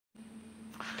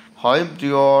Hi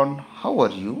everyone, how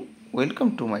are you?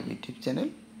 Welcome to my YouTube channel.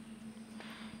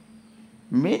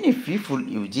 Many people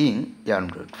using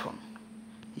Android phone.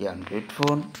 Android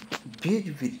phone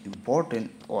very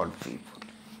important all people.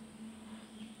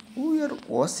 We are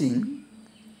watching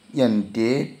and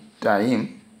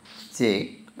daytime check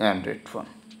Android phone.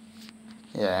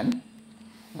 And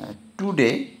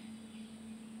today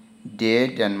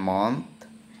date and month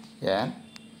and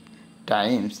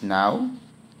times now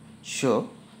show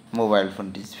mobile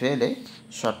phone display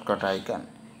shortcut icon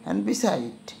and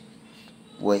beside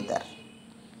weather.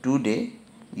 Today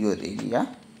your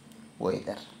area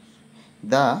weather.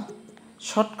 The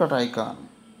shortcut icon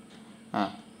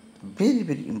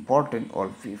very important all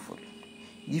people.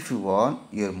 If you want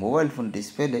your mobile phone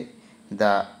display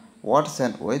the words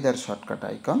and weather shortcut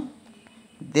icon,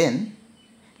 then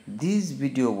this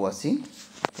video watching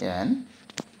and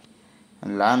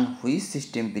learn which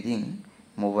system bring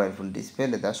mobile phone display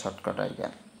the shortcut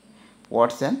icon.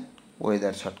 Words and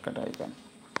weather shortcut icon.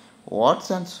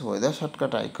 Words and weather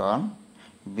shortcut icon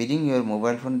bring your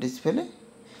mobile phone display.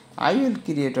 I will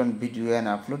create one video and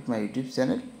upload my YouTube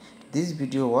channel. This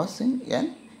video watching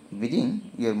and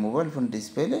bring your mobile phone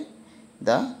display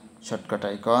the shortcut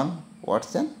icon,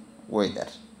 words and weather.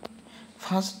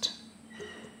 First,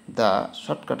 the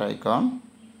shortcut icon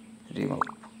remove.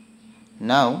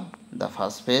 Now the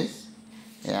first page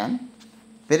and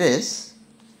press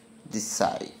this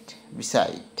side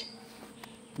beside.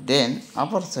 Then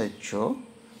upper side show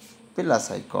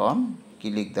plus icon,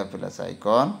 click the plus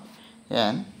icon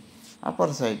and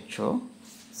upper side show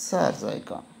search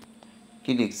icon,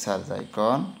 click search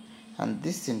icon and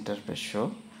this interface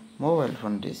show mobile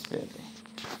phone display.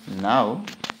 Now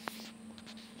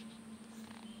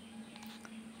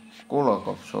clock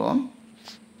option,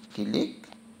 click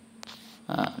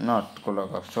not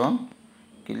clock option,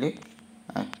 click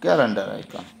calendar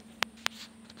icon,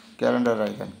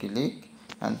 click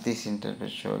and this interface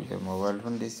show your mobile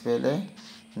phone display.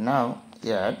 Now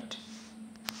add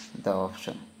the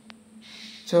option.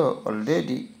 So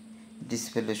already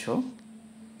display show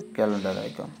calendar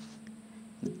icon.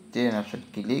 Then option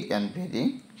click and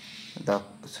bring the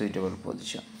suitable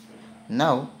position.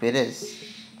 Now press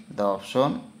the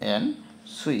option and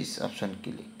switch option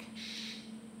click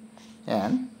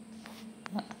and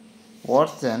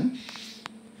words and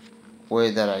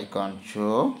weather icon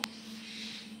show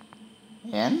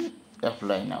and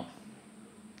apply now.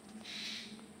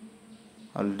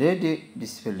 Already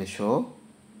display show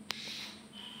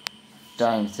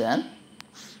times and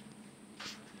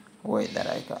weather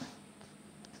icon.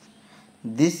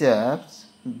 These apps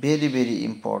very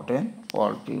important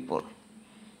all people.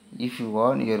 If you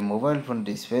want your mobile phone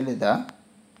display the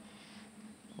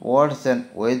words and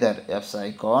weather apps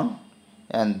icon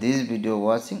and this video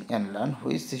watching and learn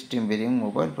which system bring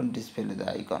mobile phone display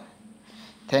the icon.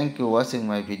 Thank you watching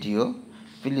my video.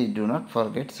 Please do not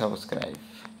forget subscribe.